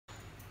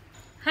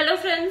Hello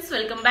friends,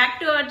 welcome back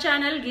to our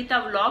channel Geetha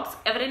Vlogs.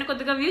 ఎవరైనా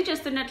కొత్తగా view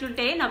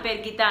చేస్తున్నట్లుంటే నా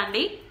పేరు గీత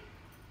అండి.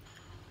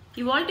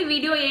 ఇవాల్టి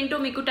వీడియో ఏంటో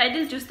మీకు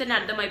టైటిల్ చూస్తేనే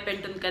అర్థమైపోయి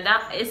ఉంటుంది కదా.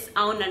 ఎస్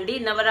అవునండి,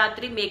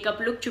 నవరాత్రి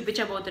మేకప్ లుక్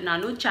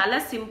చూపించబోతున్నాను. చాలా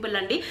సింపుల్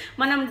అండి.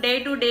 మనం డే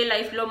టు డే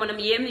లైఫ్ లో మనం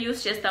ఏం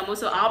యూస్ చేస్తామో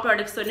సో ఆ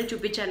ప్రొడక్ట్స్ తోనే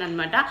చూపించాను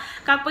అన్నమాట.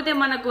 కాకపోతే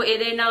మనకు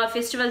ఏదైనా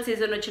ఫెస్టివల్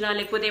సీజన్ వచ్చినా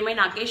లేకపోతే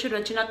ఏమైనా అకేషన్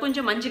వచ్చినా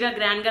కొంచెం మంచిగా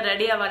గ్రాండ్ గా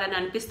రెడీ అవ్వాలని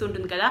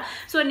అనిపిస్తుంటుంది కదా.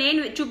 సో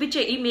నేను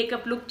చూపించే ఈ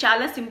మేకప్ లుక్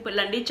చాలా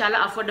సింపుల్ అండి, చాలా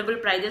అఫోర్డబుల్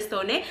ప్రైజెస్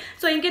తోనే.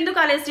 సో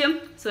ఇంకెందుకు ఆలస్యం,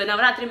 సో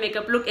నవరాత్రి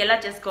మేకప్ లుక్ ఎలా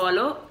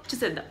చేసుకోవాలో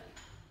చూసేద్దాం.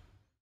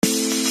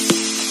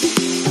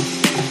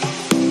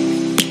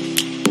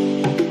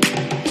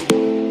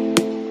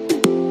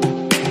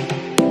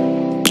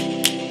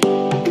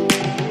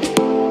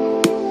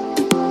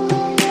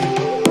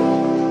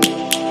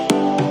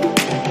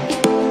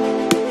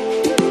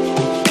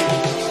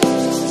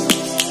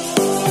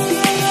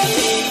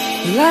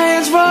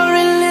 Lions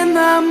roaring in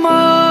the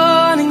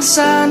morning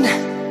sun,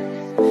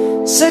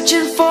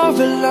 searching for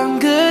a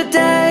longer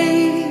day.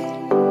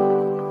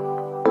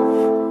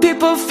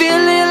 People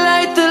feeling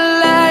like the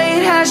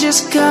light has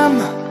just come.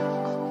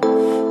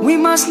 We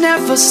must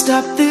never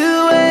stop the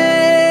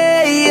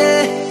way.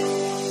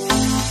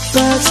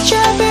 Birds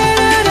chirping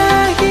and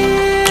I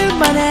hear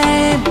my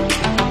name,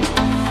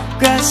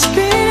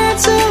 grasping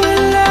into a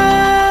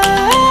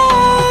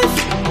life.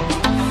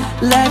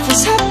 Life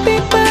is happy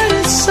but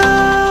it's so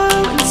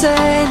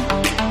insane.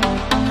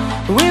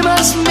 We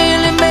must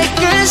merely make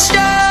a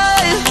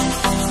start.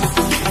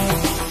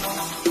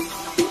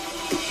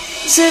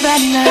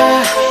 Savannah,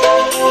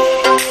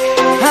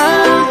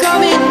 I'm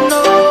coming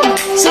home.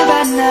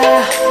 Savannah,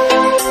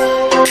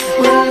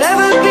 we'll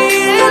never be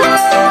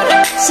alone.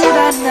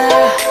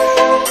 Savannah,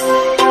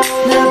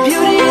 the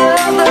beauty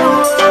of the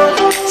world.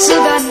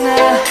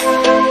 Savannah,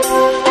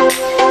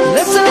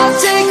 let's all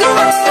take a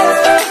walk.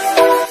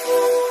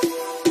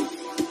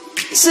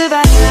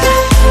 Savannah,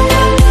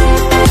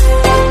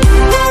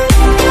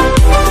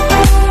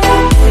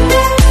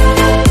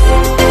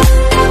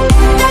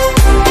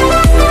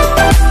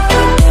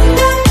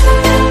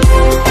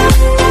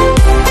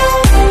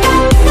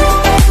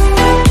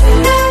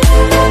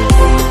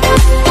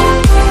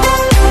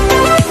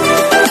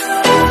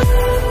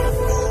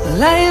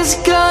 lion's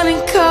gonna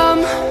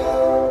come.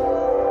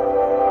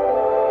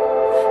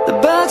 The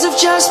birds have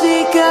just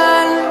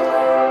begun.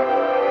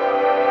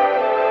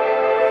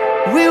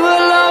 We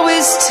will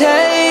always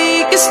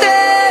take a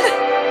stand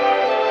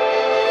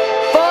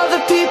for the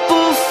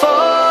people,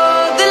 for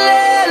the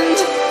land.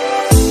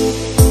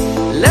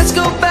 Let's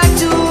go back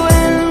to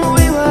when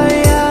we were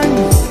young.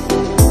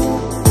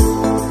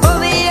 For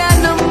the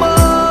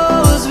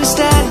animals we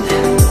stand.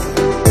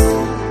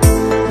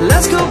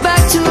 Let's go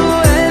back to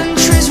when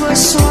trees were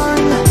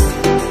swung,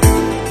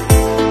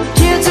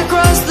 kids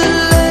across the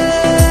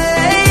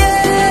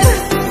land.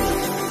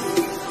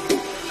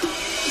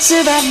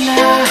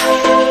 Savannah,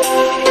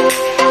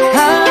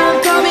 I'm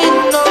coming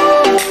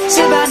home.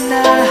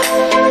 Savannah,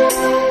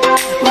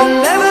 we'll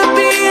never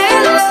be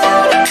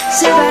alone.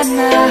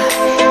 Savannah,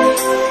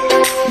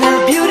 the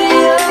beauty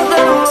of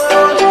the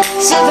world.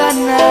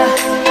 Savannah,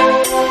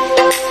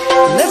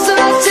 let's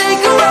all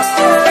take a walk.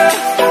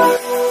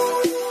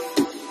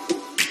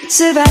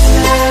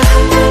 Savannah,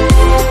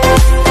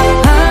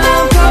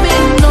 I'm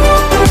coming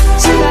home.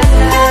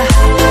 Savannah,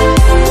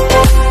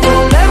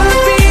 we'll never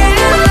be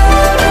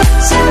alone.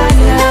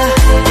 Savannah,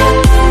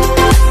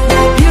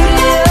 the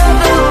beauty of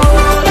the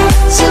world.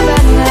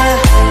 Savannah,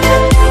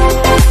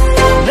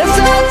 let's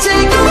all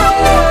take a walk.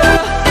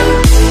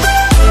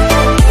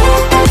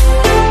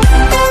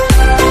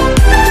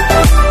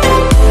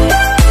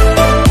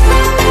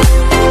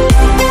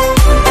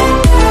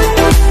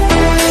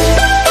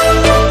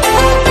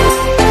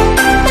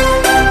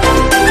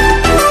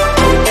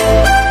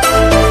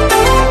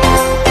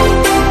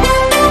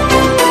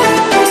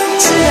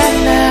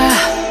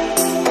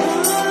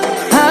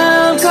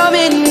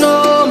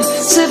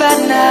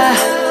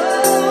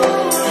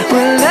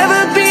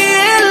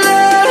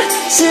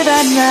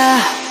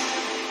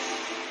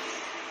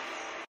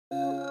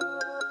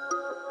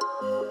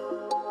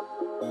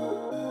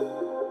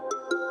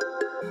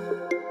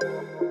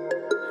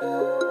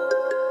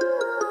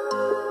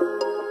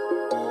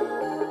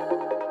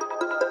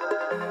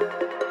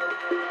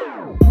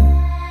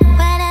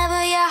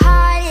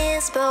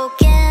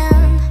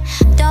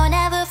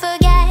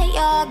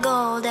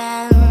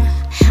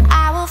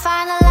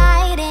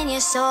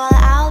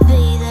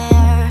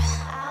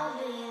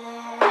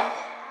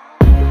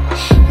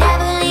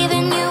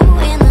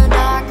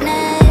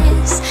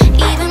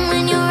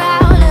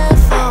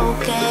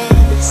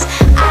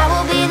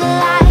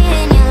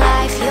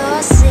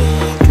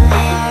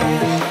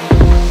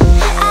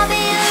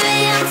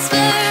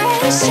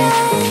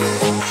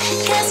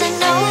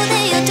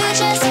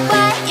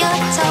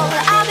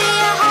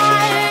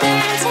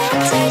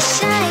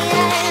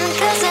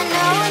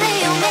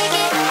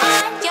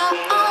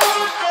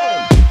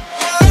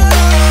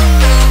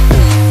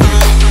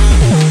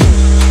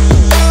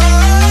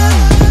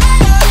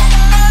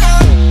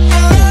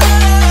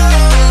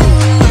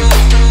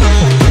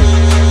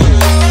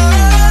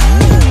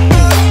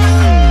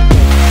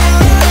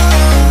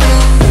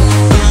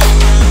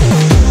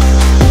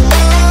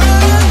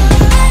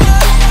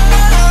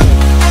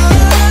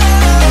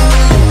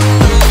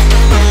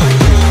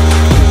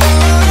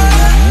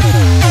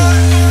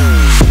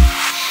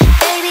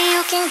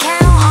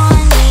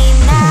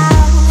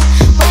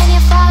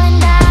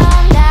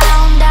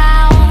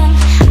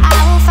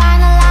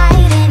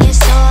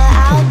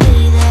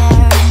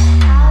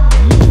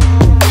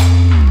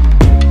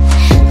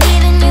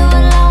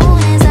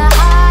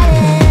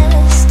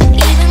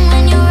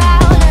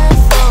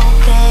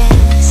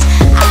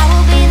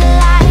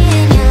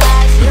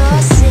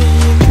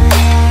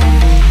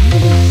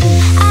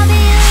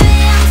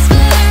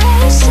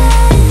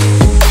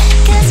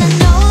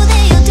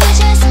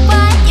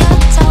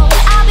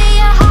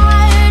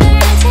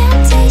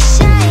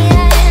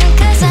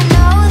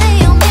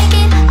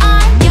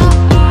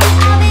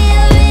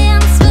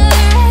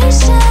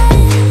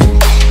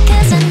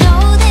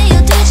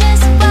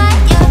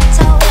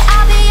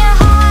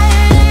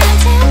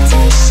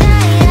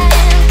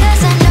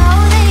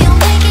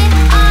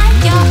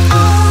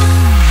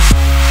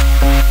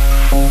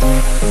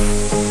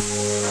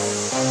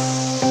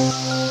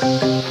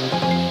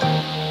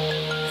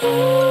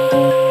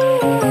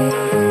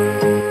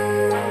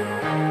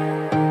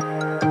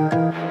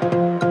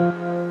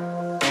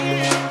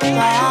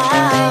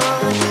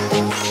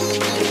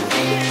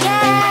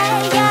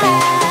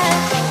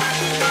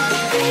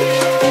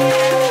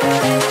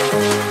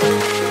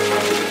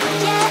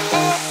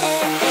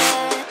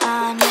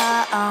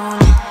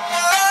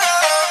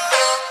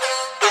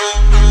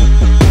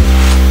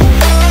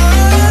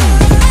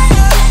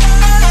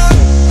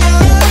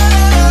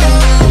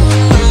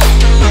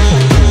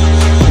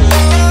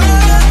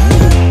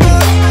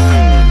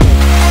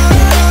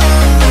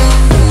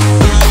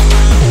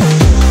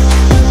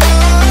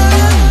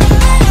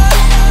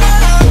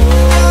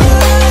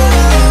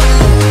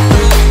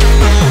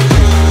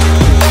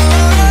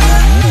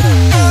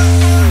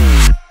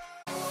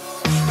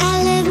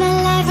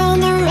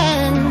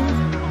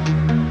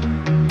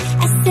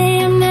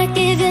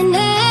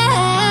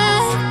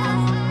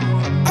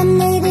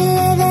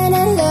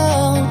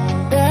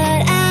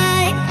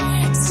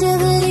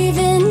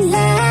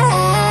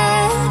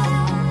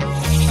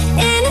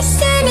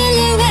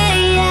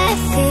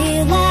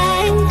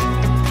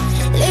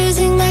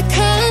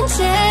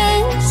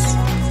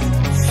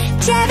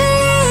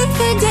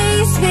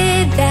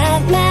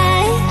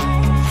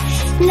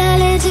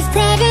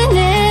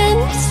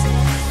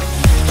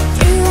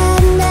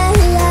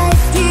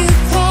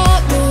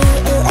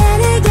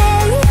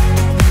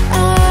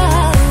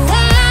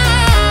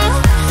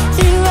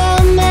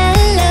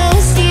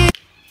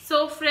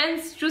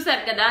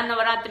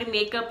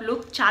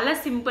 చాలా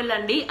simple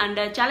అండి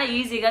and చాలా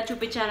ఈజీగా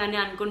చూపించానని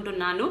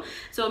అనుకుంటున్నాను.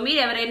 So మీరు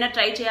ఎవరైనా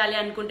try చేయాలి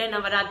అనుకుంటే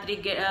Navratri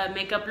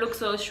makeup look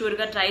so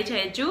షూర్గా try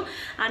చేయొచ్చు.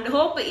 అండ్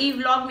హోప్ ఈ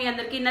వ్లాగ్ మీ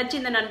అందరికీ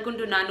నచ్చిందని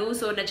అనుకుంటున్నాను.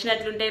 సో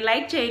నచ్చినట్లుంటే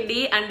లైక్ చేయండి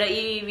అండ్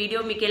ఈ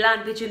వీడియో మీకు ఎలా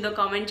అనిపించిందో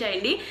కామెంట్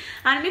చేయండి.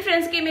 అండ్ మీ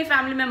ఫ్రెండ్స్కి మీ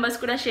ఫ్యామిలీ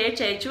మెంబర్స్ కూడా షేర్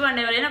చేయొచ్చు.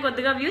 అండ్ ఎవరైనా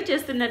కొద్దిగా వ్యూ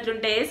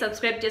చేస్తున్నట్లుంటే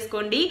సబ్స్క్రైబ్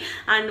చేసుకోండి.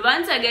 అండ్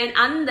వన్స్ అగైన్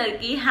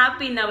అందరికీ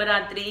హ్యాపీ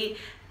నవరాత్రి.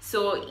 సో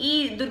ఈ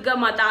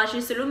దుర్గామాత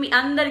ఆశీస్సులు మీ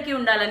అందరికీ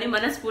ఉండాలని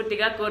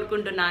మనస్ఫూర్తిగా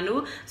కోరుకుంటున్నాను.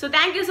 So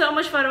thank you so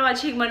much for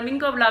watching. మనం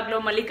ఇంకో వ్లాగ్లో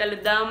మళ్ళీ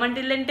కలుద్దాం.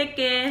 Until then take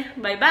care.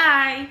 Bye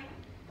bye.